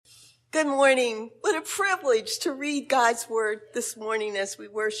Good morning. What a privilege to read God's word this morning as we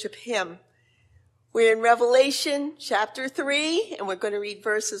worship him. We're in Revelation chapter 3, and we're going to read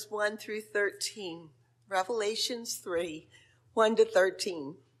verses 1 through 13. Revelations 3, 1 to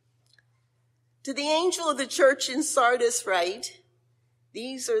 13. To the angel of the church in Sardis write,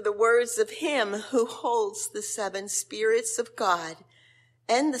 these are the words of him who holds the 7 spirits of God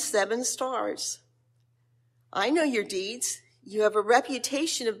and the 7 stars. I know your deeds. You have a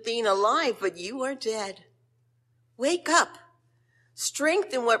reputation of being alive, but you are dead. Wake up.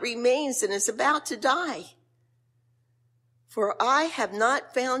 Strengthen what remains and is about to die. For I have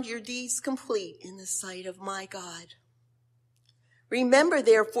not found your deeds complete in the sight of my God. Remember,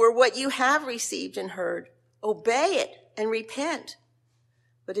 therefore, what you have received and heard. Obey it and repent.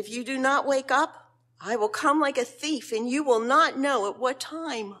 But if you do not wake up, I will come like a thief, and you will not know at what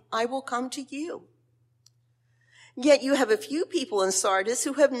time I will come to you. Yet you have a few people in Sardis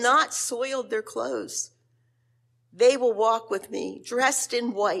who have not soiled their clothes. They will walk with me, dressed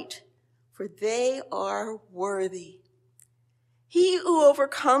in white, for they are worthy. He who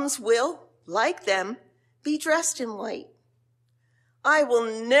overcomes will, like them, be dressed in white. I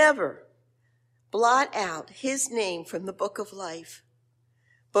will never blot out his name from the book of life,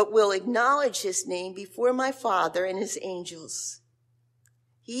 but will acknowledge his name before my Father and his angels.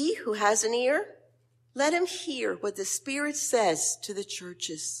 He who has an ear, let him hear what the Spirit says to the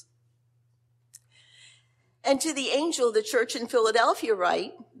churches. And to the angel of the church in Philadelphia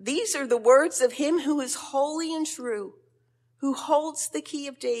write, these are the words of him who is holy and true, who holds the key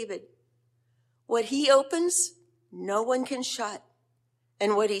of David. What he opens, no one can shut,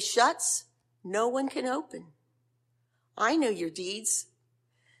 and what he shuts, no one can open. I know your deeds.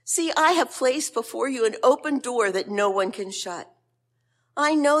 See, I have placed before you an open door that no one can shut.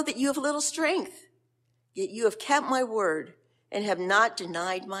 I know that you have little strength, yet you have kept my word and have not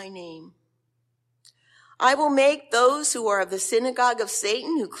denied my name. I will make those who are of the synagogue of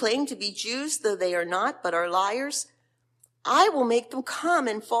Satan, who claim to be Jews, though they are not, but are liars, I will make them come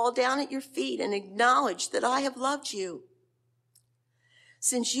and fall down at your feet and acknowledge that I have loved you.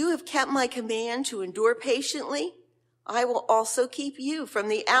 Since you have kept my command to endure patiently, I will also keep you from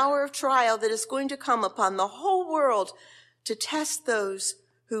the hour of trial that is going to come upon the whole world to test those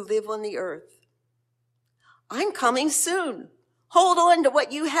who live on the earth. I'm coming soon. Hold on to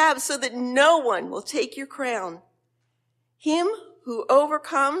what you have so that no one will take your crown. Him who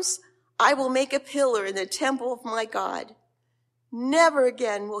overcomes, I will make a pillar in the temple of my God. Never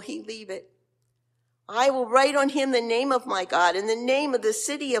again will he leave it. I will write on him the name of my God and the name of the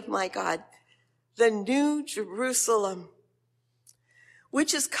city of my God, the New Jerusalem,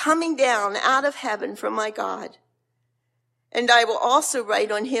 which is coming down out of heaven from my God. And I will also write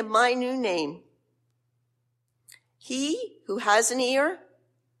on him my new name. He who has an ear,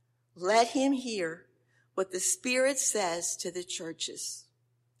 let him hear what the Spirit says to the churches.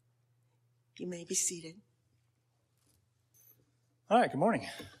 You may be seated. All right, good morning.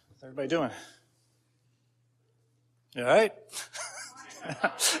 How's everybody doing? You all right?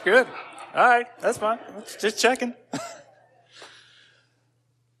 Good. All right, that's fine. Just checking.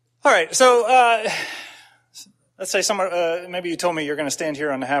 All right, so let's say somewhere, maybe you told me you're going to stand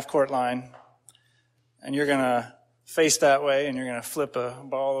here on the half-court line, and you're going to face that way, and you're going to flip a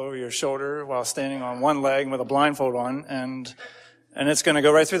ball over your shoulder while standing on one leg with a blindfold on, and it's going to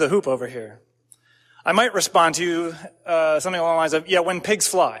go right through the hoop over here. I might respond to you something along the lines of, yeah, when pigs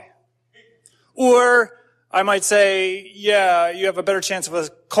fly. Or I might say, yeah, you have a better chance of a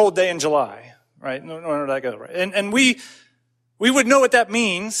cold day in July, right? No, did I go right? And we would know what that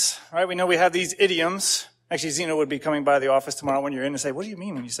means, right? We know we have these idioms. Actually, Zeno would be coming by the office tomorrow when you're in and say, what do you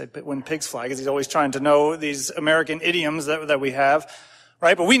mean when you say when pigs fly? Because he's always trying to know these American idioms that we have,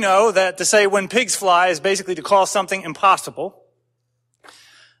 right? But we know that to say when pigs fly is basically to call something impossible.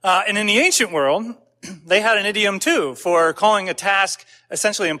 And in the ancient world, they had an idiom too for calling a task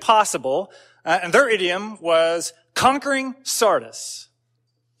essentially impossible. And their idiom was conquering Sardis.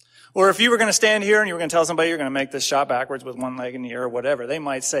 Or if you were going to stand here and you were going to tell somebody you're going to make this shot backwards with one leg in the air or whatever, they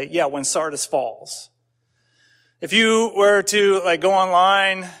might say, yeah, when Sardis falls. If you were to go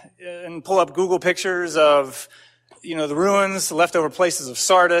online and pull up Google pictures of, the ruins, the leftover places of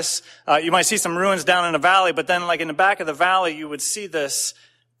Sardis, you might see some ruins down in a valley, but then in the back of the valley, you would see this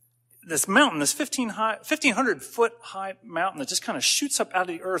mountain, this 1,500 foot high mountain that just kind of shoots up out of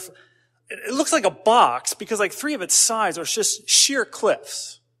the earth. It looks like a box because 3 of its sides are just sheer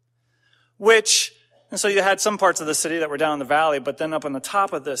cliffs, and so you had some parts of the city that were down in the valley, but then up on the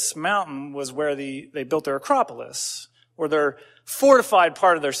top of this mountain was where they built their Acropolis, or their fortified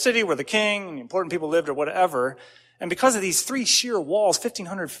part of their city where the king and the important people lived or whatever. And because of these 3 sheer walls,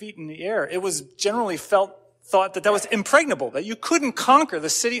 1,500 feet in the air, it was generally thought that was impregnable, that you couldn't conquer the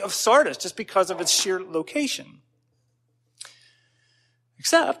city of Sardis just because of its sheer location.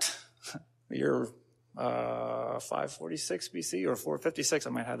 Except the year 546 BC or 456, I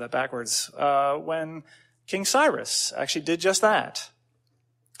might have that backwards, when King Cyrus actually did just that.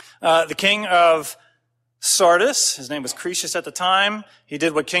 The king of Sardis, his name was Croesus at the time. He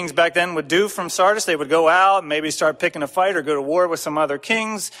did what kings back then would do from Sardis. They would go out, maybe start picking a fight or go to war with some other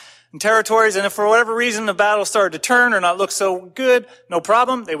kings and territories. And if for whatever reason the battle started to turn or not look so good, no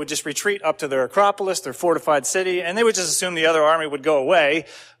problem. They would just retreat up to their Acropolis, their fortified city, and they would just assume the other army would go away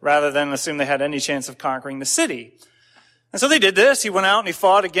rather than assume they had any chance of conquering the city. And so they did this. He went out and he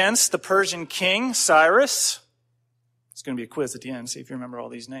fought against the Persian king, Cyrus. It's going to be a quiz at the end, see if you remember all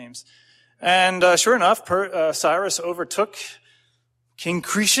these names. And sure enough, Cyrus overtook King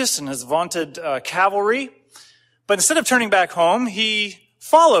Croesus and his vaunted cavalry. But instead of turning back home, he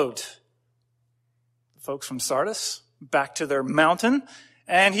followed the folks from Sardis back to their mountain,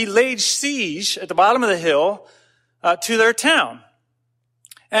 and he laid siege at the bottom of the hill to their town.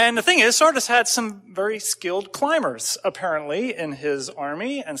 And the thing is, Sardis had some very skilled climbers, apparently, in his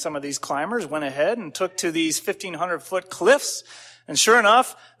army, and some of these climbers went ahead and took to these 1,500-foot cliffs. And sure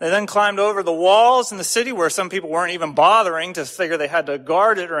enough, they then climbed over the walls in the city where some people weren't even bothering to figure they had to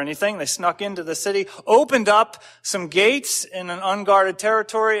guard it or anything. They snuck into the city, opened up some gates in an unguarded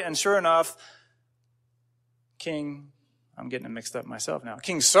territory, and sure enough, I'm getting it mixed up myself now,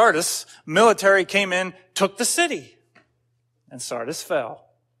 King Sardis' military came in, took the city, and Sardis fell.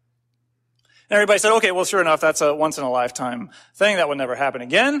 And everybody said, okay, well, sure enough, that's a once-in-a-lifetime thing. That would never happen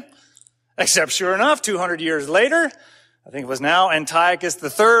again. Except, sure enough, 200 years later, I think it was now Antiochus the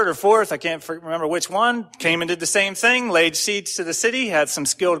third or fourth, I can't remember which one, came and did the same thing, laid siege to the city, had some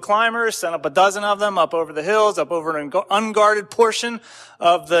skilled climbers, sent up a dozen of them up over the hills, up over an unguarded portion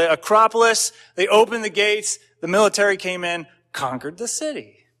of the Acropolis. They opened the gates, the military came in, conquered the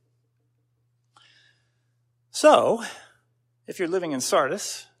city. So, if you're living in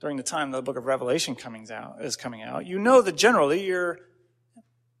Sardis during the time the book of Revelation is coming out, you know that generally you're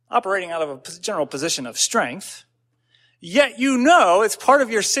operating out of a general position of strength. Yet you know it's part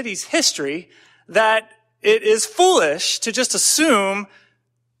of your city's history that it is foolish to just assume,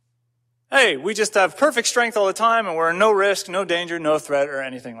 hey, we just have perfect strength all the time and we're in no risk, no danger, no threat, or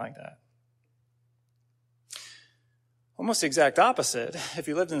anything like that. Almost the exact opposite. If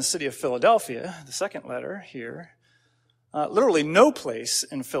you lived in the city of Philadelphia, the second letter here, literally no place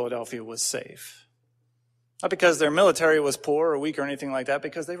in Philadelphia was safe. Not because their military was poor or weak or anything like that,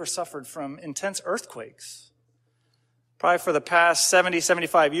 because they were suffered from intense earthquakes. Probably for the past 70,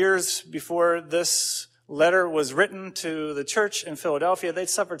 75 years before this letter was written to the church in Philadelphia, they'd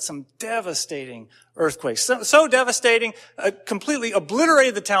suffered some devastating earthquakes. So devastating, completely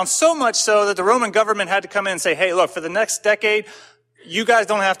obliterated the town, so much so that the Roman government had to come in and say, hey, look, for the next decade, you guys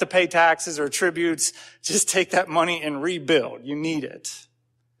don't have to pay taxes or tributes. Just take that money and rebuild. You need it.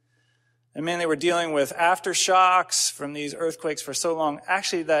 And man, they were dealing with aftershocks from these earthquakes for so long,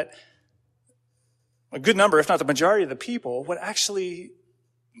 actually, that a good number, if not the majority of the people, would actually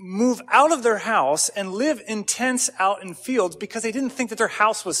move out of their house and live in tents out in fields because they didn't think that their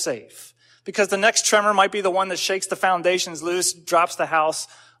house was safe. Because the next tremor might be the one that shakes the foundations loose, drops the house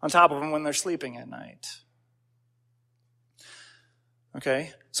on top of them when they're sleeping at night.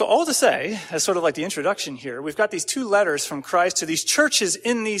 Okay, so all to say, as sort of like the introduction here, we've got these 2 letters from Christ to these churches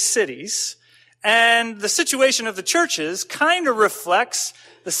in these cities, and the situation of the churches kind of reflects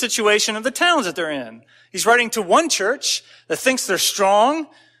the situation of the towns that they're in. He's writing to one church that thinks they're strong,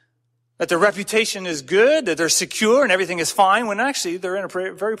 that their reputation is good, that they're secure and everything is fine, when actually they're in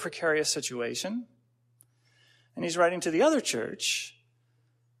a very precarious situation. And he's writing to the other church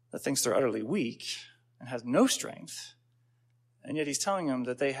that thinks they're utterly weak and has no strength. And yet he's telling them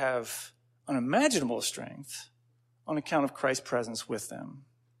that they have unimaginable strength on account of Christ's presence with them.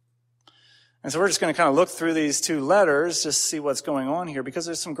 And so we're just going to kind of look through these 2 letters, just see what's going on here, because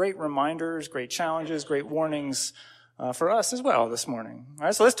there's some great reminders, great challenges, great warnings for us as well this morning. All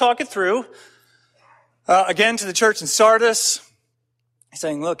right, so let's talk it through. Again, to the church in Sardis, he's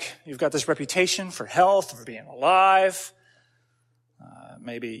saying, look, you've got this reputation for health, for being alive.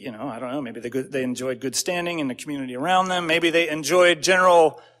 Maybe, I don't know, maybe they enjoyed good standing in the community around them. Maybe they enjoyed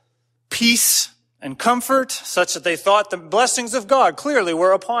general peace and comfort, such that they thought the blessings of God clearly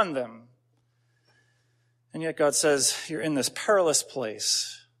were upon them. And yet God says, you're in this perilous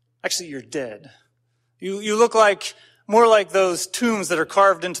place. Actually, you're dead. You look like more like those tombs that are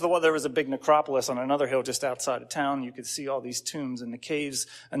carved into the wall. There was a big necropolis on another hill just outside of town. You could see all these tombs in the caves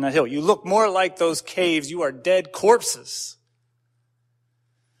on that hill. You look more like those caves. You are dead corpses.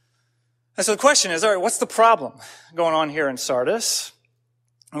 And so the question is, all right, what's the problem going on here in Sardis?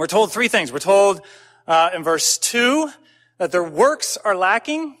 And we're told three things. We're told in verse 2 that their works are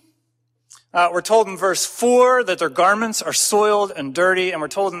lacking. We're told in verse 4 that their garments are soiled and dirty. And we're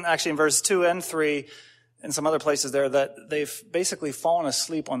told in verse 2 and 3 and some other places there that they've basically fallen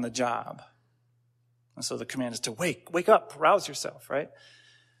asleep on the job. And so the command is to wake up, rouse yourself, right?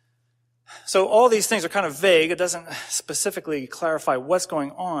 So all these things are kind of vague. It doesn't specifically clarify what's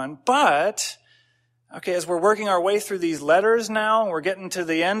going on. But, okay, as we're working our way through these letters now, we're getting to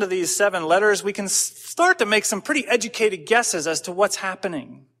the end of these 7 letters, we can start to make some pretty educated guesses as to what's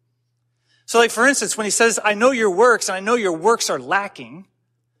happening. So like, for instance, when he says, I know your works, and I know your works are lacking,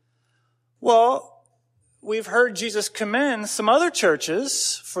 well, we've heard Jesus commend some other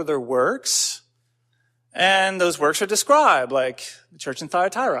churches for their works, and those works are described, like the church in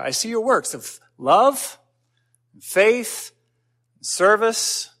Thyatira. I see your works of love, faith,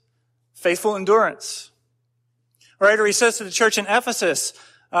 service, faithful endurance. Right? Or he says to the church in Ephesus,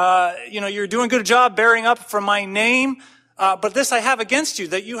 you're doing a good job bearing up for my name, but this I have against you,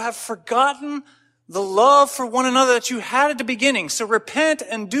 that you have forgotten the love for one another that you had at the beginning. So repent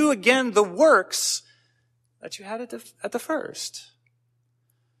and do again the works that you had at the first.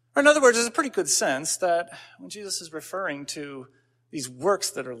 Or in other words, there's a pretty good sense that when Jesus is referring to these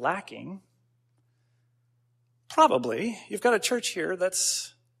works that are lacking, probably you've got a church here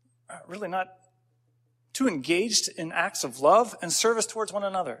that's really not too engaged in acts of love and service towards one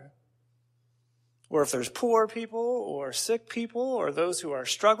another. Or if there's poor people or sick people or those who are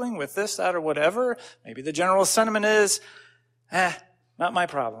struggling with this, that, or whatever, maybe the general sentiment is, not my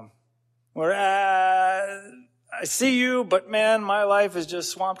problem. Or, I see you, but man, my life is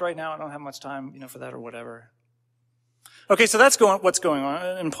just swamped right now. I don't have much time, for that or whatever. Okay, so that's what's going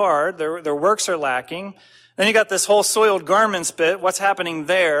on in part. Their works are lacking. Then you got this whole soiled garments bit. What's happening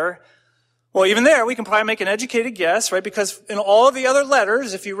there? Well, even there, we can probably make an educated guess, right? Because in all of the other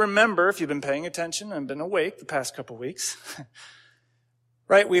letters, if you remember, if you've been paying attention and been awake the past couple weeks,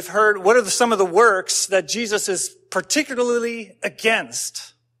 right, we've heard what are some of the works that Jesus is particularly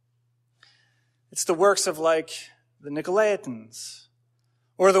against. It's the works of like the Nicolaitans,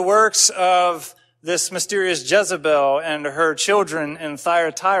 or the works of this mysterious Jezebel and her children in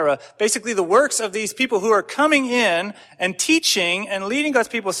Thyatira. Basically the works of these people who are coming in and teaching and leading God's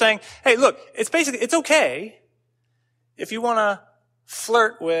people, saying, hey, look, it's okay if you want to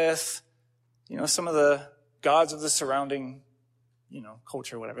flirt with, some of the gods of the surrounding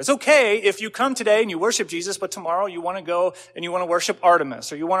culture or whatever. It's okay if you come today and you worship Jesus, but tomorrow you want to go and you want to worship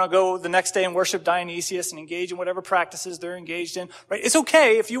Artemis, or you want to go the next day and worship Dionysius and engage in whatever practices they're engaged in, right? It's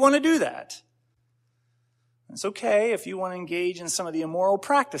okay if you want to do that. It's okay if you want to engage in some of the immoral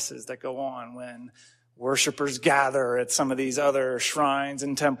practices that go on when worshipers gather at some of these other shrines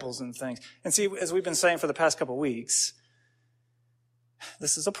and temples and things. And see, as we've been saying for the past couple of weeks,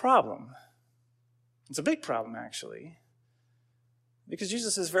 this is a problem. It's a big problem, actually. Because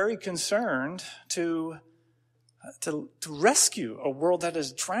Jesus is very concerned to rescue a world that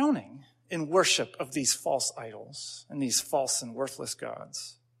is drowning in worship of these false idols and these false and worthless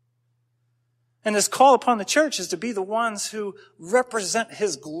gods. And his call upon the church is to be the ones who represent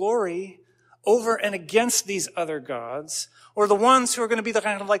his glory over and against these other gods, or the ones who are going to be the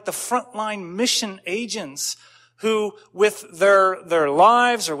kind of like the frontline mission agents who, with their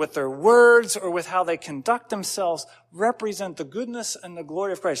lives or with their words or with how they conduct themselves, represent the goodness and the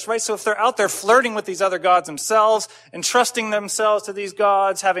glory of Christ, right? So if they're out there flirting with these other gods themselves, entrusting themselves to these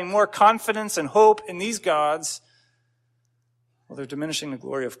gods, having more confidence and hope in these gods, well, they're diminishing the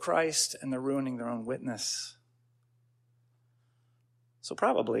glory of Christ and they're ruining their own witness. So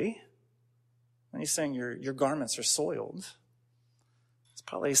probably, when he's saying your garments are soiled, it's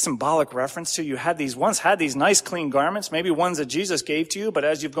probably a symbolic reference to you once had these nice clean garments, maybe ones that Jesus gave to you, but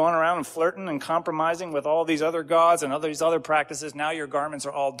as you've gone around and flirting and compromising with all these other gods and these other practices, now your garments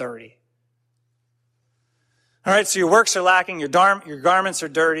are all dirty. All right, so your works are lacking, your garments are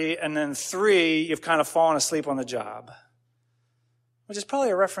dirty, and then 3, you've kind of fallen asleep on the job. Which is probably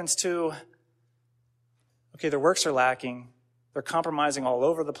a reference to, okay, their works are lacking, they're compromising all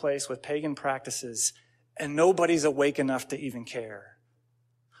over the place with pagan practices, and nobody's awake enough to even care.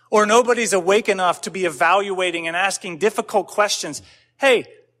 Or nobody's awake enough to be evaluating and asking difficult questions. Hey,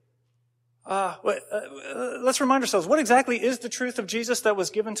 let's remind ourselves, what exactly is the truth of Jesus that was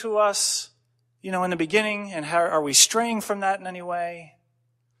given to us, in the beginning, and how are we straying from that in any way?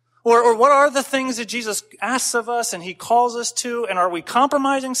 Or what are the things that Jesus asks of us and he calls us to? And are we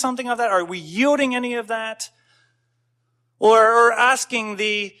compromising something of that? Are we yielding any of that? Or asking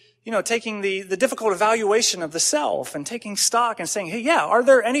taking the difficult evaluation of the self and taking stock and saying, hey, yeah, are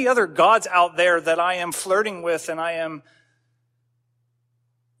there any other gods out there that I am flirting with and I am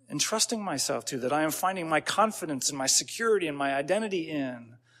entrusting myself to, that I am finding my confidence and my security and my identity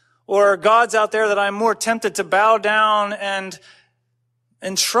in? Or gods out there that I'm more tempted to bow down and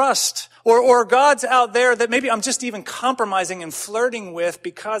trust? Or gods out there that maybe I'm just even compromising and flirting with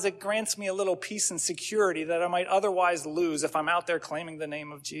because it grants me a little peace and security that I might otherwise lose if I'm out there claiming the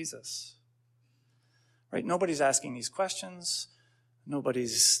name of Jesus. Right? Nobody's asking these questions.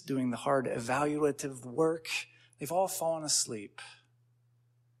 Nobody's doing the hard evaluative work. They've all fallen asleep.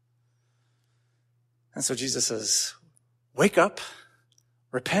 And so Jesus says, wake up,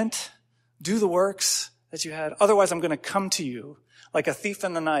 repent, do the works that you had. Otherwise, I'm going to come to you like a thief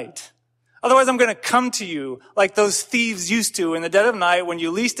in the night. Otherwise, I'm going to come to you like those thieves used to in the dead of night when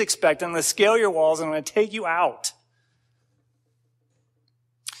you least expect. I'm going to scale your walls and I'm going to take you out.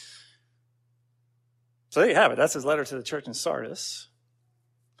 So there you have it. That's his letter to the church in Sardis.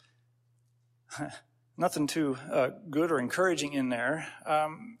 Nothing too good or encouraging in there.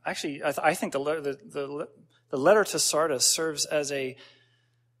 Actually, I think the letter to Sardis serves as a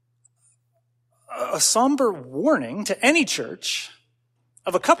somber warning to any church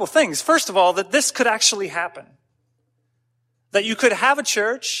of a couple things. First of all, that this could actually happen. That you could have a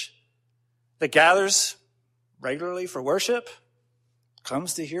church that gathers regularly for worship,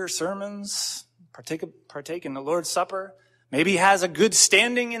 comes to hear sermons, partake in the Lord's Supper, maybe has a good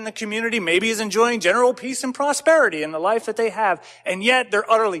standing in the community, maybe is enjoying general peace and prosperity in the life that they have, and yet they're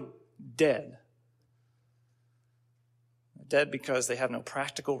utterly dead. They're dead because they have no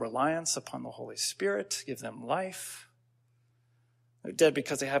practical reliance upon the Holy Spirit to give them life. They're dead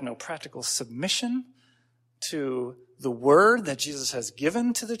because they have no practical submission to the word that Jesus has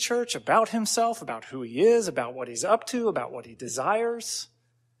given to the church about himself, about who he is, about what he's up to, about what he desires.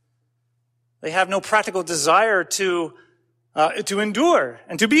 They have no practical desire to endure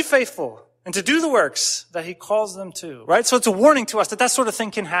and to be faithful and to do the works that he calls them to, right? So it's a warning to us that sort of thing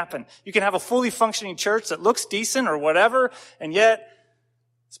can happen. You can have a fully functioning church that looks decent or whatever, and yet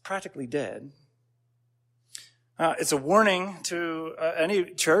it's practically dead. It's a warning to any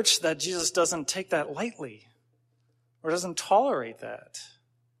church that Jesus doesn't take that lightly or doesn't tolerate that.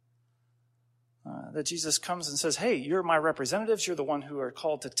 That Jesus comes and says, hey, you're my representatives. You're the one who are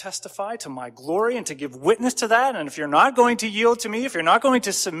called to testify to my glory and to give witness to that. And if you're not going to yield to me, if you're not going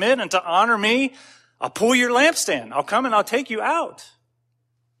to submit and to honor me, I'll pull your lampstand. I'll come and I'll take you out.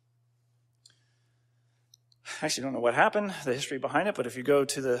 I actually don't know what happened, the history behind it, but if you go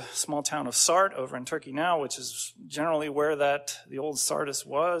to the small town of Sart over in Turkey now, which is generally where the old Sardis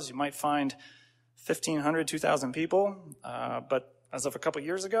was, you might find 1,500, 2,000 people. But as of a couple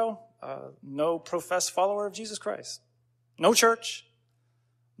years ago, no professed follower of Jesus Christ. No church,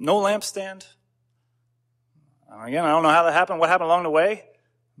 no lampstand. Again, I don't know how that happened, what happened along the way,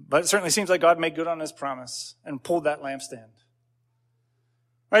 but it certainly seems like God made good on his promise and pulled that lampstand.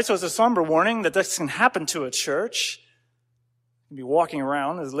 Right, so it's a somber warning that this can happen to a church. You can be walking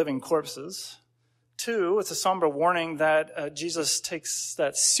around as living corpses. 2, it's a somber warning that Jesus takes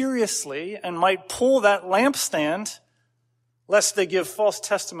that seriously and might pull that lampstand lest they give false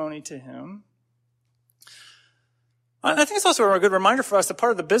testimony to him. I think it's also a good reminder for us that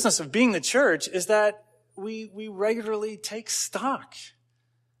part of the business of being the church is that we regularly take stock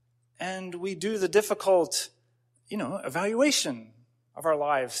and we do the difficult, evaluation of our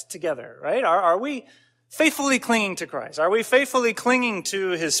lives together, right? Are we faithfully clinging to Christ? Are we faithfully clinging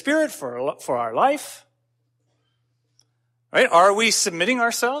to his Spirit for our life? Right? Are we submitting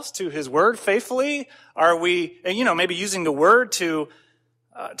ourselves to his word faithfully? Are we, maybe using the word to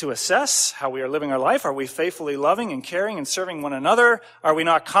assess how we are living our life? Are we faithfully loving and caring and serving one another? Are we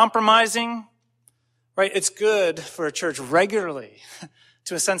not compromising? Right? It's good for a church regularly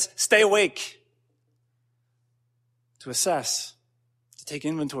to, in a sense, stay awake, to assess, to take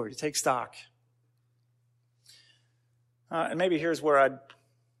inventory, to take stock. And maybe here's where I'd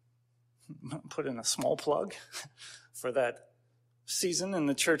put in a small plug for that season in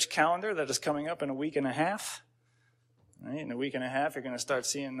the church calendar that is coming up in a week and a half. Right? In a week and a half, you're going to start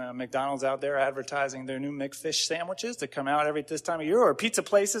seeing McDonald's out there advertising their new McFish sandwiches that come out every this time of year. Or pizza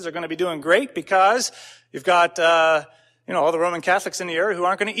places are going to be doing great because you've got all the Roman Catholics in the area who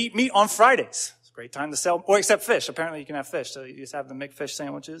aren't going to eat meat on Fridays. It's a great time to sell, or except fish. Apparently you can have fish, so you just have the McFish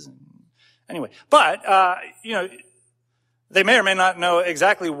sandwiches. Anyway, but They may or may not know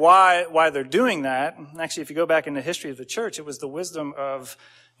exactly why they're doing that. Actually, if you go back in the history of the church, it was the wisdom of,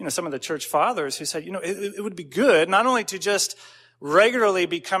 some of the church fathers who said, it would be good not only to just regularly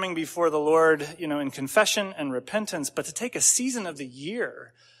be coming before the Lord, in confession and repentance, but to take a season of the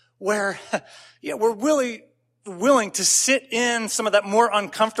year where, we're really willing to sit in some of that more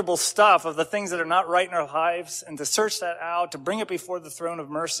uncomfortable stuff of the things that are not right in our lives and to search that out, to bring it before the throne of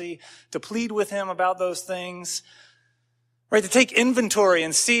mercy, to plead with him about those things, right? To take inventory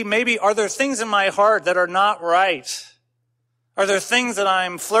and see maybe are there things in my heart that are not right? Are there things that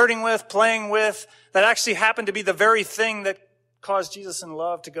I'm flirting with, playing with, that actually happen to be the very thing that caused Jesus in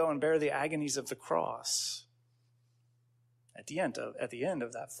love to go and bear the agonies of the cross at the end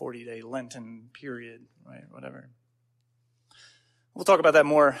of that 40-day Lenten period, right? Whatever. We'll talk about that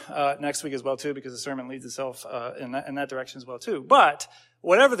more next week as well too, because the sermon leads itself in that direction as well too. But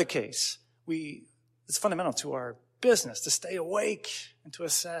whatever the case, it's fundamental to our business to stay awake and to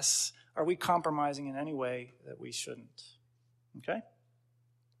assess: are we compromising in any way that we shouldn't? Okay.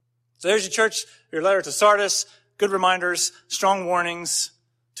 So there's your letter to Sardis. Good reminders, strong warnings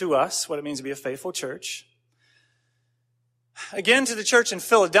to us, what it means to be a faithful church. Again, to the church in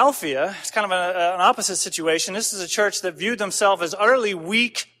Philadelphia, it's kind of an opposite situation. This is a church that viewed themselves as utterly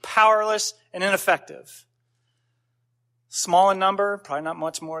weak, powerless, and ineffective. Small in number, probably not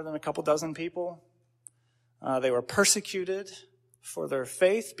much more than a couple dozen people. They were persecuted for their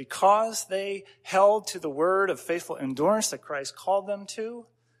faith because they held to the word of faithful endurance that Christ called them to.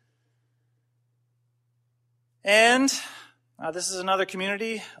 And this is another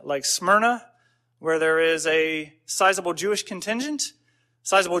community like Smyrna, where there is a sizable Jewish contingent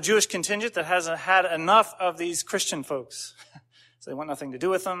that hasn't had enough of these Christian folks. So they want nothing to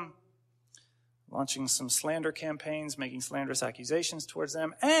do with them, launching some slander campaigns, making slanderous accusations towards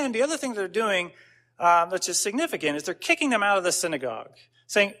them. And the other thing they're doing, that's just significant, is they're kicking them out of the synagogue,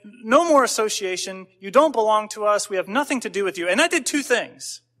 saying, no more association, you don't belong to us, we have nothing to do with you. And that did two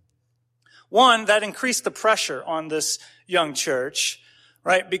things. One, that increased the pressure on this young church,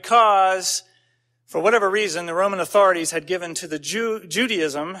 right? Because for whatever reason, the Roman authorities had given to the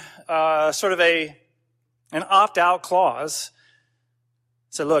Judaism sort of an opt-out clause.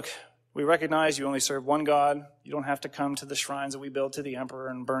 Said, look, we recognize you only serve one God. You don't have to come to the shrines that we build to the emperor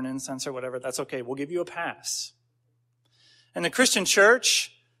and burn incense or whatever. That's okay. We'll give you a pass. And the Christian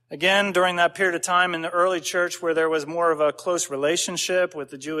church, again, during that period of time in the early church where there was more of a close relationship with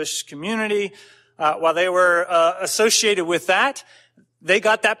the Jewish community, while they were associated with that, they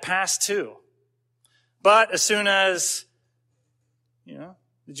got that pass too. But as soon as, the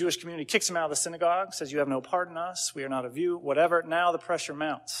Jewish community kicks them out of the synagogue, says you have no part in us, we are not of you, whatever, now the pressure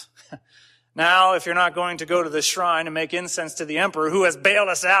mounts. Now, if you're not going to go to the shrine and make incense to the emperor, who has bailed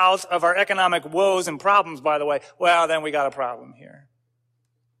us out of our economic woes and problems, by the way, well, then we got a problem here.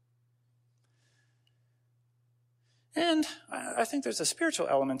 And I think there's a spiritual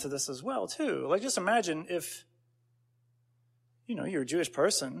element to this as well, too. Like, just imagine if, you're a Jewish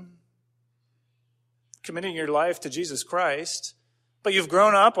person, committing your life to Jesus Christ, but you've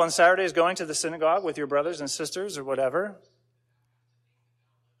grown up on Saturdays going to the synagogue with your brothers and sisters or whatever.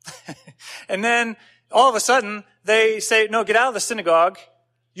 And then all of a sudden they say, no, get out of the synagogue.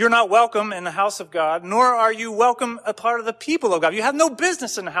 You're not welcome in the house of God, nor are you welcome a part of the people of God. You have no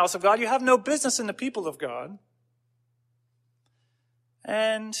business in the house of God. You have no business in the people of God.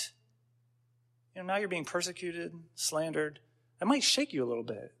 And now you're being persecuted, slandered. That might shake you a little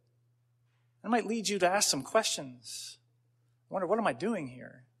bit. It might lead you to ask some questions. I wonder, what am I doing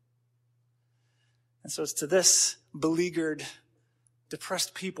here? And so it's to this beleaguered,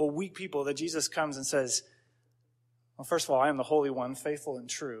 depressed people, weak people, that Jesus comes and says, well, first of all, I am the Holy One, faithful and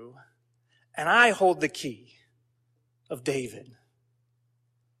true, and I hold the key of David.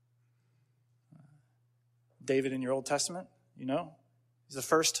 David in your Old Testament, he's the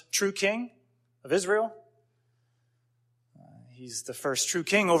first true king of Israel. He's the first true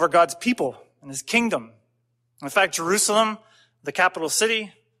king over God's people and his kingdom. In fact, Jerusalem, the capital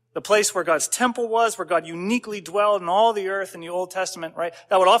city, the place where God's temple was, where God uniquely dwelled in all the earth in the Old Testament, right?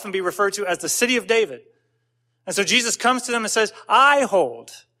 That would often be referred to as the city of David. And so Jesus comes to them and says, I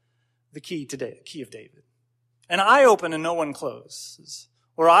hold the key of David. And I open and no one closes.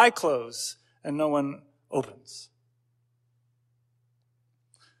 Or I close and no one opens.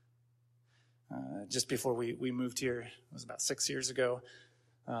 Just before we moved here, it was about 6 years ago,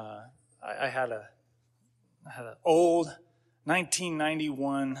 I had an old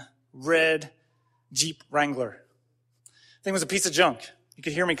 1991 red Jeep Wrangler. Thing was a piece of junk. You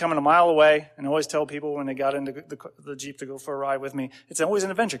could hear me coming a mile away, and I always tell people when they got into the Jeep to go for a ride with me, it's always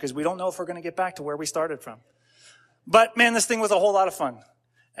an adventure because we don't know if we're going to get back to where we started from. But man, this thing was a whole lot of fun.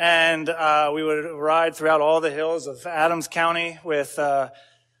 And we would ride throughout all the hills of Adams County with the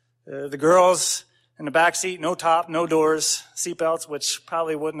girls in the back seat, no top, no doors, seatbelts, which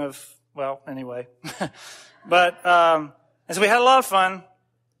probably wouldn't have, well, anyway. But and so we had a lot of fun.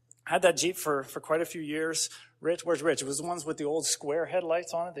 Had that Jeep for quite a few years. Rich, where's Rich? It was the ones with the old square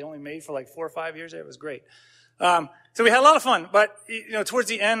headlights on it. They only made for like 4 or 5 years there. It was great. So we had a lot of fun, but towards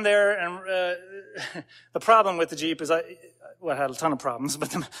the end there, and the problem with the Jeep is I had a ton of problems,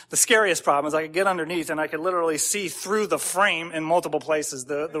 but the scariest problem is I could get underneath and I could literally see through the frame in multiple places.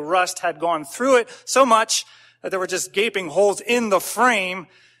 The rust had gone through it so much that there were just gaping holes in the frame.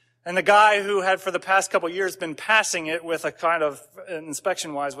 And the guy who had for the past couple of years been passing it with a kind of,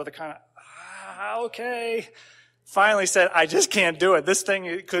 inspection-wise, with a kind of, okay, finally said, I just can't do it. This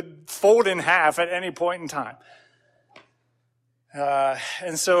thing could fold in half at any point in time.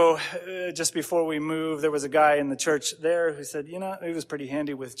 And so just before we moved, there was a guy in the church there who said, he was pretty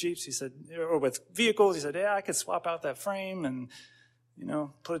handy with Jeeps. He said, or with vehicles. He said, yeah, I could swap out that frame and,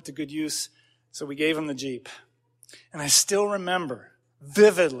 put it to good use. So we gave him the Jeep. And I still remember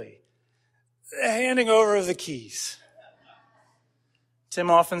vividly handing over the keys. Tim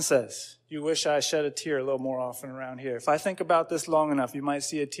often says, you wish I shed a tear a little more often around here. If I think about this long enough, you might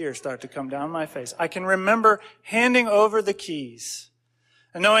see a tear start to come down my face. I can remember handing over the keys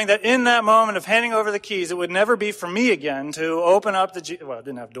and knowing that in that moment of handing over the keys, it would never be for me again to open up the Jeep. Well, it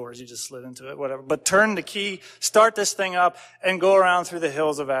didn't have doors. You just slid into it, whatever. But turn the key, start this thing up, and go around through the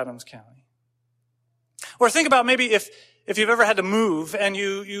hills of Adams County. Or think about maybe if you've ever had to move and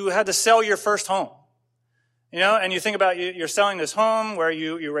you had to sell your first home, and you think about you're selling this home where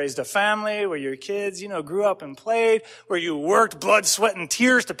you raised a family, where your kids, grew up and played, where you worked blood, sweat, and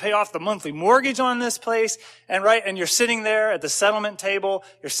tears to pay off the monthly mortgage on this place, and you're sitting there at the settlement table,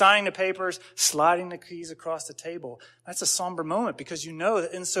 you're signing the papers, sliding the keys across the table. That's a somber moment because you know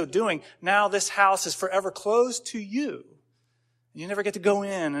that in so doing, now this house is forever closed to you. You never get to go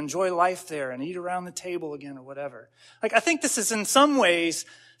in and enjoy life there and eat around the table again or whatever. I think this is in some ways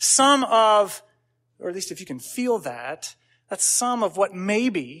some of, or at least if you can feel that, that's some of what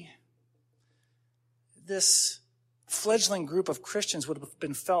maybe this fledgling group of Christians would have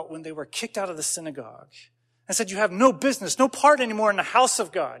been felt when they were kicked out of the synagogue and said, you have no business, no part anymore in the house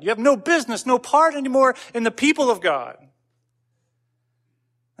of God. You have no business, no part anymore in the people of God.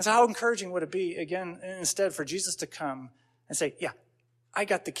 And so how encouraging would it be, again, instead for Jesus to come and say, yeah, I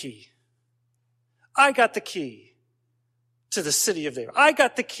got the key. I got the key to the city of David. I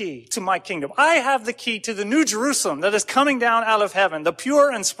got the key to my kingdom. I have the key to the new Jerusalem that is coming down out of heaven, the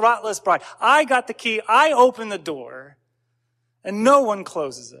pure and spotless bride. I got the key. I open the door, and no one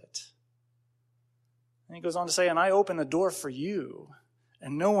closes it. And he goes on to say, and I open the door for you,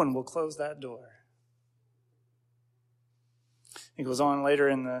 and no one will close that door. He goes on later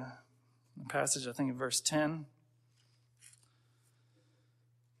in the passage, I think in verse 10.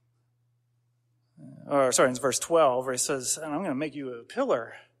 In verse 12, where he says, and I'm going to make you a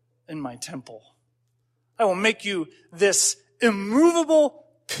pillar in my temple. I will make you this immovable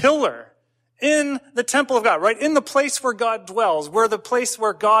pillar in the temple of God, right? In the place where God dwells, where the place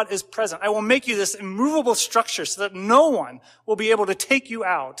where God is present. I will make you this immovable structure so that no one will be able to take you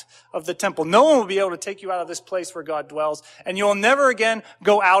out of the temple. No one will be able to take you out of this place where God dwells, and you'll never again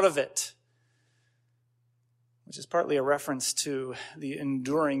go out of it. Which is partly a reference to the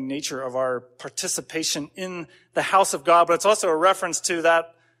enduring nature of our participation in the house of God, but it's also a reference to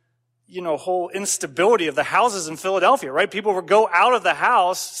that, whole instability of the houses in Philadelphia, right? People would go out of the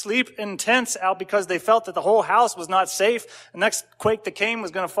house, sleep in tents out because they felt that the whole house was not safe. The next quake that came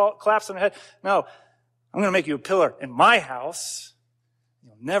was going to collapse on their head. No, I'm going to make you a pillar in my house.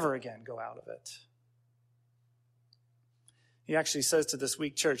 You'll never again go out of it. He actually says to this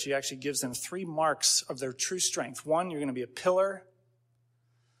weak church, he actually gives them 3 marks of their true strength. 1, you're going to be a pillar.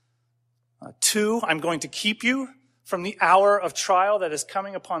 2, I'm going to keep you from the hour of trial that is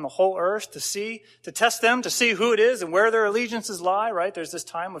coming upon the whole earth to test them, to see who it is and where their allegiances lie, right? There's this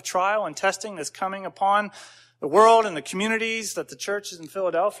time of trial and testing that's coming upon the world and the communities that the churches in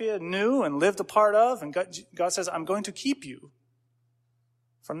Philadelphia knew and lived a part of. And God says, I'm going to keep you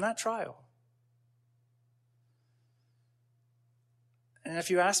from that trial. And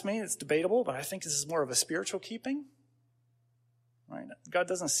if you ask me, it's debatable, but I think this is more of a spiritual keeping. Right? God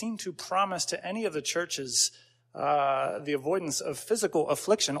doesn't seem to promise to any of the churches the avoidance of physical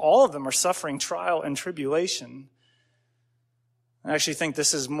affliction. All of them are suffering trial and tribulation. I actually think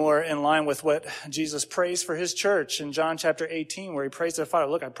this is more in line with what Jesus prays for his church in John chapter 18, where he prays to the Father,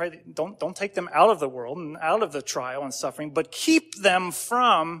 look, I pray that don't take them out of the world and out of the trial and suffering, but keep them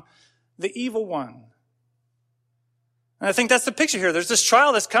from the evil one. And I think that's the picture here. There's this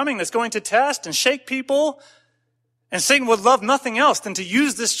trial that's coming that's going to test and shake people. And Satan would love nothing else than to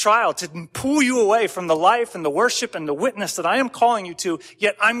use this trial to pull you away from the life and the worship and the witness that I am calling you to,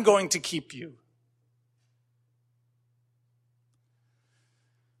 yet I'm going to keep you.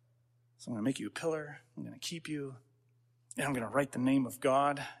 So I'm going to make you a pillar. I'm going to keep you. And I'm going to write the name of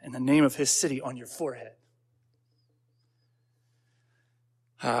God and the name of his city on your forehead.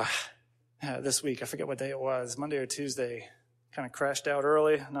 This week, I forget what day it was, Monday or Tuesday, kind of crashed out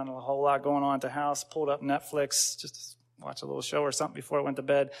early, not a whole lot going on at the house, pulled up Netflix just to watch a little show or something before I went to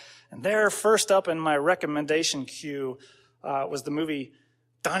bed. And there, first up in my recommendation queue, was the movie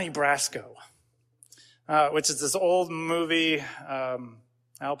Donnie Brasco, which is this old movie,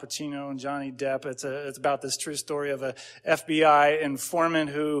 Al Pacino and Johnny Depp. It's about this true story of a FBI informant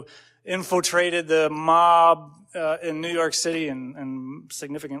who infiltrated the mob in New York City and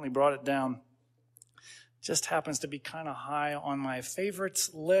significantly brought it down. Just happens to be kind of high on my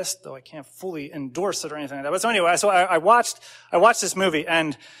favorites list, though I can't fully endorse it or anything like that. But so anyway, I watched this movie,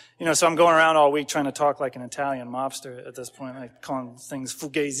 and so I'm going around all week trying to talk like an Italian mobster at this point, like calling things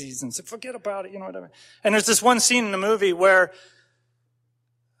fugazis and say, forget about it, whatever. And there's this one scene in the movie where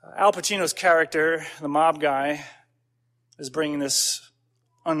Al Pacino's character, the mob guy, is bringing this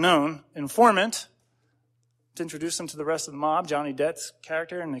unknown informant to introduce him to the rest of the mob, Johnny Depp's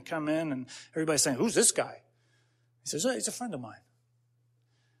character, and they come in, and everybody's saying, who's this guy? He says, oh, he's a friend of mine.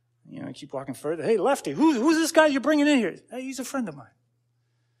 I keep walking further. Hey, Lefty, who's this guy you're bringing in here? Hey, he's a friend of mine.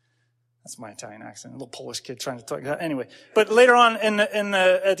 That's my Italian accent, a little Polish kid trying to talk. Anyway, but later on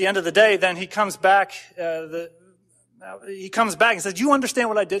at the end of the day, then he comes back, he comes back and says, do you understand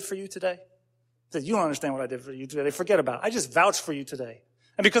what I did for you today? He says, you don't understand what I did for you today. Forget about it. I just vouched for you today.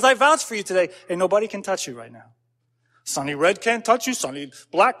 And because I vouched for you today, and nobody can touch you right now. Sonny Red can't touch you. Sonny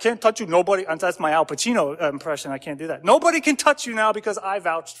Black can't touch you. Nobody, and that's my Al Pacino impression. I can't do that. Nobody can touch you now because I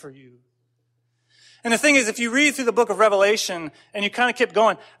vouched for you. And the thing is, if you read through the book of Revelation and you kind of keep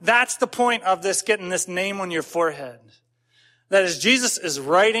going, that's the point of this, getting this name on your forehead. That is, Jesus is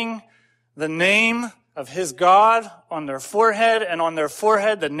writing the name of his God on their forehead, and on their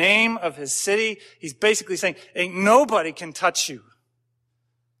forehead, the name of his city. He's basically saying, ain't nobody can touch you.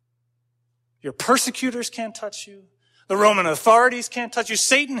 Your persecutors can't touch you. The Roman authorities can't touch you.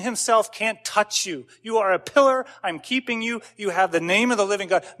 Satan himself can't touch you. You are a pillar. I'm keeping you. You have the name of the living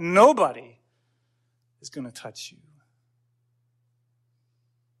God. Nobody is going to touch you.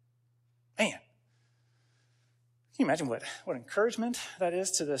 Man, can you imagine what encouragement that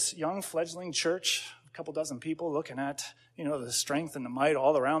is to this young fledgling church? A couple dozen people looking at, the strength and the might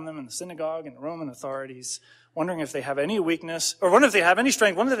all around them in the synagogue and the Roman authorities, wondering if they have any weakness, or wondering if they have any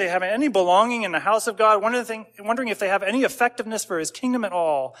strength, wondering if they have any belonging in the house of God, wondering if they have any effectiveness for his kingdom at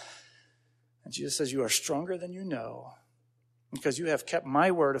all. And Jesus says, you are stronger than you know, because you have kept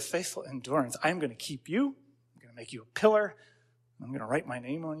my word of faithful endurance. I'm going to keep you. I'm going to make you a pillar. I'm going to write my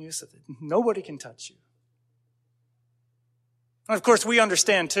name on you so that nobody can touch you. And of course, we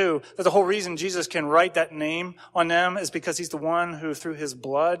understand too that the whole reason Jesus can write that name on them is because he's the one who, through his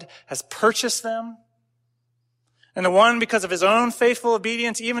blood, has purchased them. And the one, because of his own faithful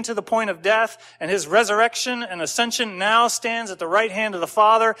obedience, even to the point of death, and his resurrection and ascension, now stands at the right hand of the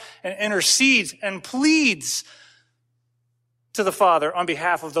Father and intercedes and pleads to the Father on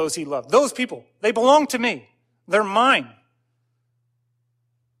behalf of those he loved. Those people, they belong to me. They're mine.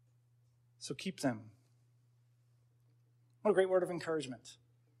 So keep them. What a great word of encouragement.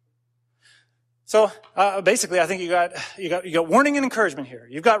 So basically, I think you got warning and encouragement here.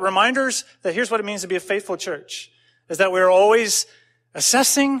 You've got reminders that here's what it means to be a faithful church, is that we're always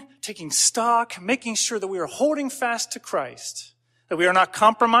assessing, taking stock, making sure that we are holding fast to Christ, that we are not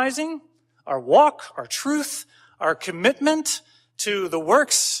compromising our walk, our truth, our commitment to the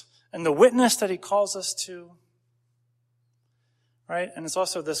works and the witness that he calls us to. Right? And it's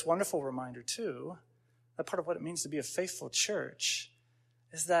also this wonderful reminder too, that part of what it means to be a faithful church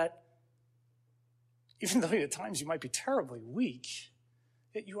is that even though at times you might be terribly weak,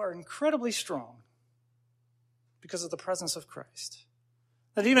 yet you are incredibly strong because of the presence of Christ.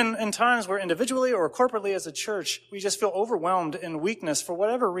 That even in times where individually or corporately as a church, we just feel overwhelmed in weakness for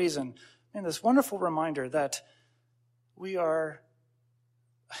whatever reason, and this wonderful reminder that we are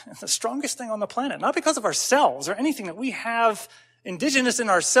the strongest thing on the planet, not because of ourselves or anything that we have indigenous in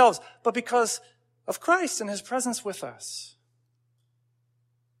ourselves, but because of Christ and his presence with us.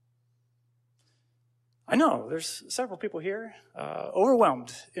 I know there's several people here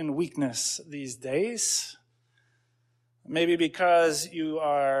overwhelmed in weakness these days. Maybe because you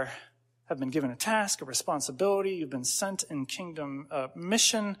have been given a task, a responsibility, you've been sent in kingdom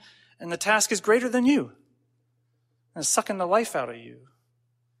mission, and the task is greater than you. and it's sucking the life out of you.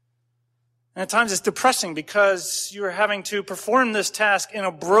 And at times it's depressing because you are having to perform this task in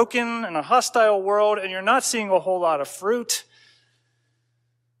a broken and a hostile world, and you're not seeing a whole lot of fruit.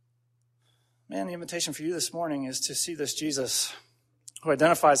 Man, the invitation for you this morning is to see this Jesus who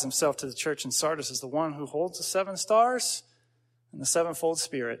identifies himself to the church in Sardis as the one who holds the 7 stars and the 7-fold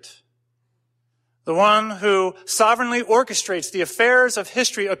Spirit. The one who sovereignly orchestrates the affairs of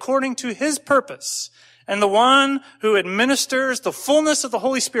history according to his purpose. And the one who administers the fullness of the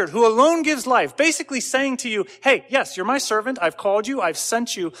Holy Spirit, who alone gives life, basically saying to you, hey, yes, you're my servant, I've called you, I've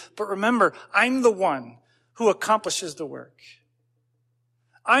sent you, but remember, I'm the one who accomplishes the work.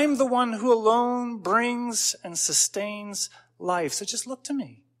 I'm the one who alone brings and sustains life. So just look to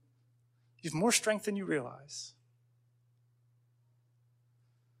me. You've more strength than you realize.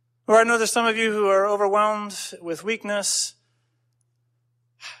 Or I know there's some of you who are overwhelmed with weakness,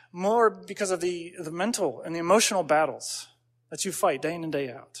 more because of the mental and the emotional battles that you fight day in and day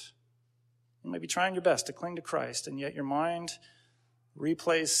out. You may be trying your best to cling to Christ, and yet your mind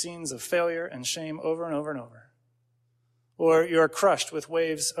replays scenes of failure and shame over and over and over. Or you're crushed with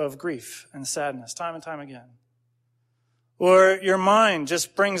waves of grief and sadness time and time again. Or your mind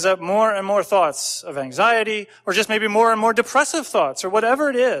just brings up more and more thoughts of anxiety, or just maybe more and more depressive thoughts, or whatever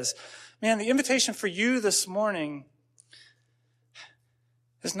it is. Man, the invitation for you this morning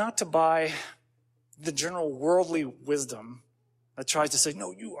is not to buy the general worldly wisdom that tries to say,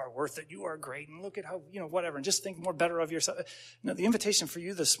 no, you are worth it, you are great, and look at how, whatever, and just think more better of yourself. No, the invitation for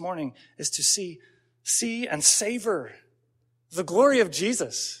you this morning is to see and savor the glory of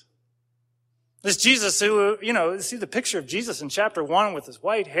Jesus. This Jesus who, see the picture of Jesus in chapter 1 with his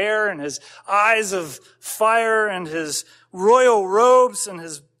white hair and his eyes of fire and his royal robes and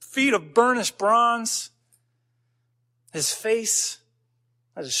his feet of burnished bronze, his face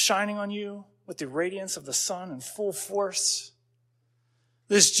that is shining on you with the radiance of the sun in full force.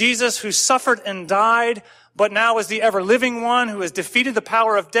 This Jesus who suffered and died, but now is the ever-living one who has defeated the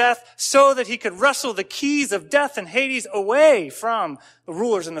power of death so that he could wrestle the keys of death and Hades away from the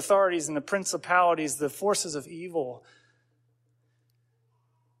rulers and authorities and the principalities, the forces of evil.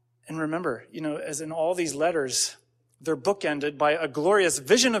 And remember, as in all these letters, they're bookended by a glorious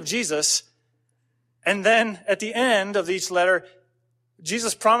vision of Jesus. And then at the end of each letter,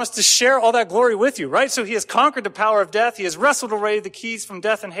 Jesus promised to share all that glory with you, right? So he has conquered the power of death. He has wrestled away the keys from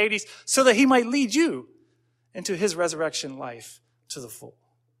death and Hades so that he might lead you into his resurrection life to the full.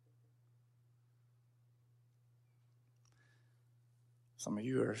 Some of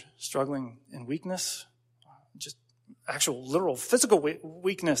you are struggling in weakness, just actual literal physical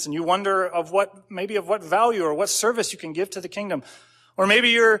weakness, and you wonder of what value or what service you can give to the kingdom. Or maybe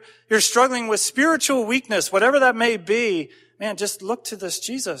you're struggling with spiritual weakness, whatever that may be. Man, just look to this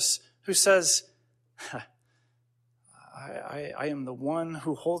Jesus who says, I am the one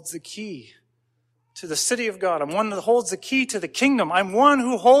who holds the key to the city of God. I'm one that holds the key to the kingdom. I'm one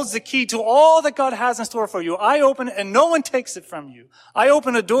who holds the key to all that God has in store for you. I open it and no one takes it from you. I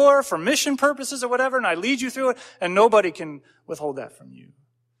open a door for mission purposes or whatever, and I lead you through it, and nobody can withhold that from you.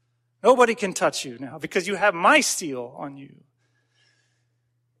 Nobody can touch you now because you have my seal on you.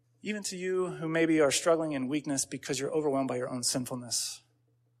 Even to you who maybe are struggling in weakness because you're overwhelmed by your own sinfulness.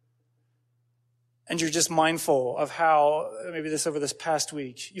 And you're just mindful of how, maybe over this past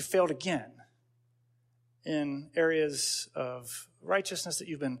week, you failed again in areas of righteousness that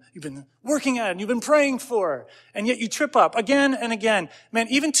you've been working at and you've been praying for, and yet you trip up again and again. Man,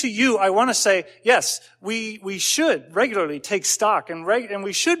 even to you, I want to say, yes, we should regularly take stock and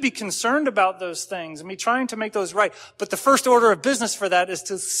we should be concerned about those things and be trying to make those right. But the first order of business for that is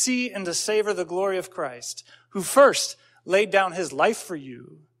to see and to savor the glory of Christ, who first laid down his life for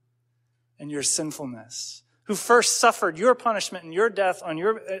you and your sinfulness, who first suffered your punishment and your death on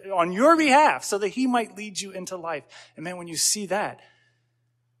your behalf so that he might lead you into life. And man, when you see that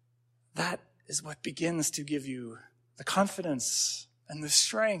is what begins to give you the confidence and the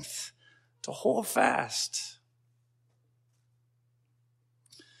strength to hold fast.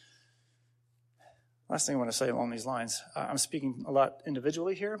 Last thing I want to say along these lines, I'm speaking a lot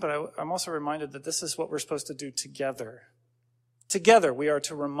individually here, but I'm also reminded that this is what we're supposed to do together. Together, we are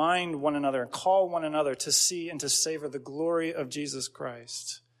to remind one another and call one another to see and to savor the glory of Jesus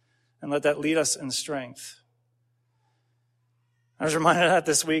Christ. And let that lead us in strength. I was reminded of that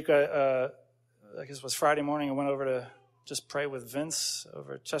this week. I guess it was Friday morning. I went over to just pray with Vince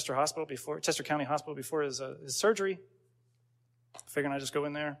over at Chester County Hospital before his surgery. Figuring I'd just go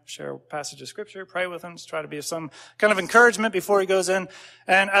in there, share a passage of scripture, pray with him, just try to be of some kind of encouragement before he goes in.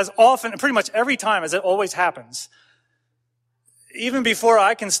 And as often, and pretty much every time, as it always happens, even before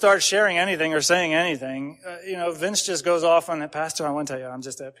I can start sharing anything or saying anything, Vince just goes off on that, Pastor, I want to tell you, I'm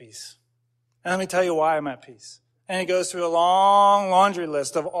just at peace. And let me tell you why I'm at peace. And he goes through a long laundry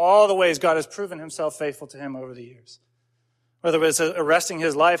list of all the ways God has proven himself faithful to him over the years. Whether it was arresting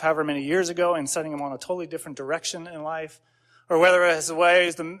his life however many years ago and setting him on a totally different direction in life, or whether it is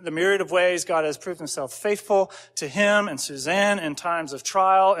the myriad of ways God has proved himself faithful to him and Suzanne in times of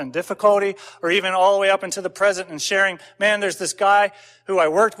trial and difficulty, or even all the way up into the present and sharing, man, there's this guy who I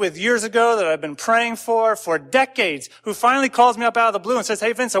worked with years ago that I've been praying for decades, who finally calls me up out of the blue and says,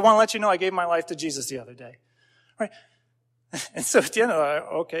 hey, Vince, I want to let you know I gave my life to Jesus the other day. Right? And so at the end of it,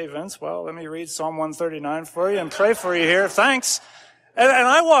 okay, Vince, well, let me read Psalm 139 for you and pray for you here. Thanks. And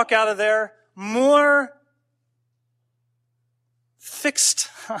I walk out of there more fixed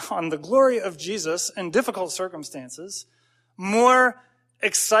on the glory of Jesus in difficult circumstances, more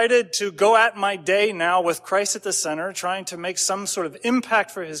excited to go at my day now with Christ at the center, trying to make some sort of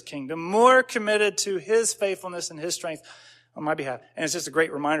impact for his kingdom, more committed to his faithfulness and his strength on my behalf. And it's just a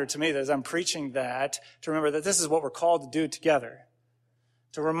great reminder to me that as I'm preaching that, to remember that this is what we're called to do together,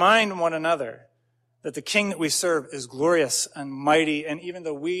 to remind one another that the King that we serve is glorious and mighty, and even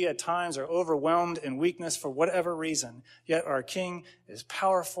though we at times are overwhelmed in weakness for whatever reason, yet our King is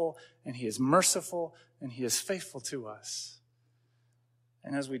powerful, and he is merciful, and he is faithful to us.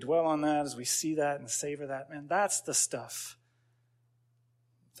 And as we dwell on that, as we see that and savor that, man, that's the stuff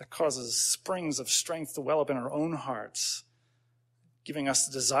that causes springs of strength to well up in our own hearts, giving us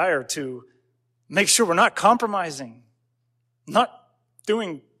the desire to make sure we're not compromising, not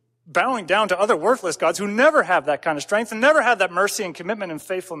bowing down to other worthless gods who never have that kind of strength and never have that mercy and commitment and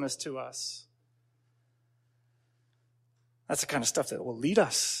faithfulness to us. That's the kind of stuff that will lead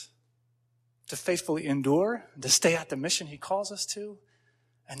us to faithfully endure, to stay at the mission he calls us to.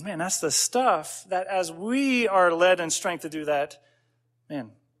 And man, that's the stuff that as we are led in strength to do that,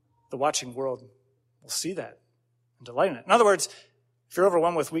 man, the watching world will see that and delight in it. In other words, if you're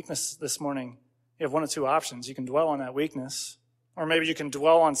overwhelmed with weakness this morning, you have one of two options. You can dwell on that weakness, or maybe you can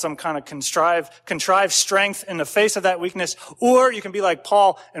dwell on some kind of contrived strength in the face of that weakness, or you can be like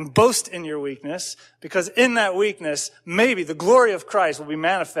Paul and boast in your weakness, because in that weakness, maybe the glory of Christ will be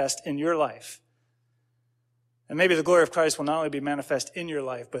manifest in your life. And maybe the glory of Christ will not only be manifest in your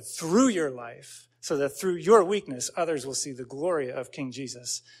life, but through your life, so that through your weakness, others will see the glory of King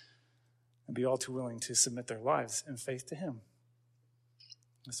Jesus and be all too willing to submit their lives in faith to him.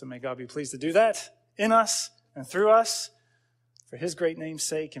 And so may God be pleased to do that in us and through us, for his great name's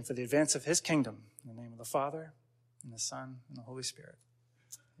sake and for the advance of his kingdom. In the name of the Father, and the Son, and the Holy Spirit.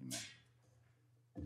 Amen.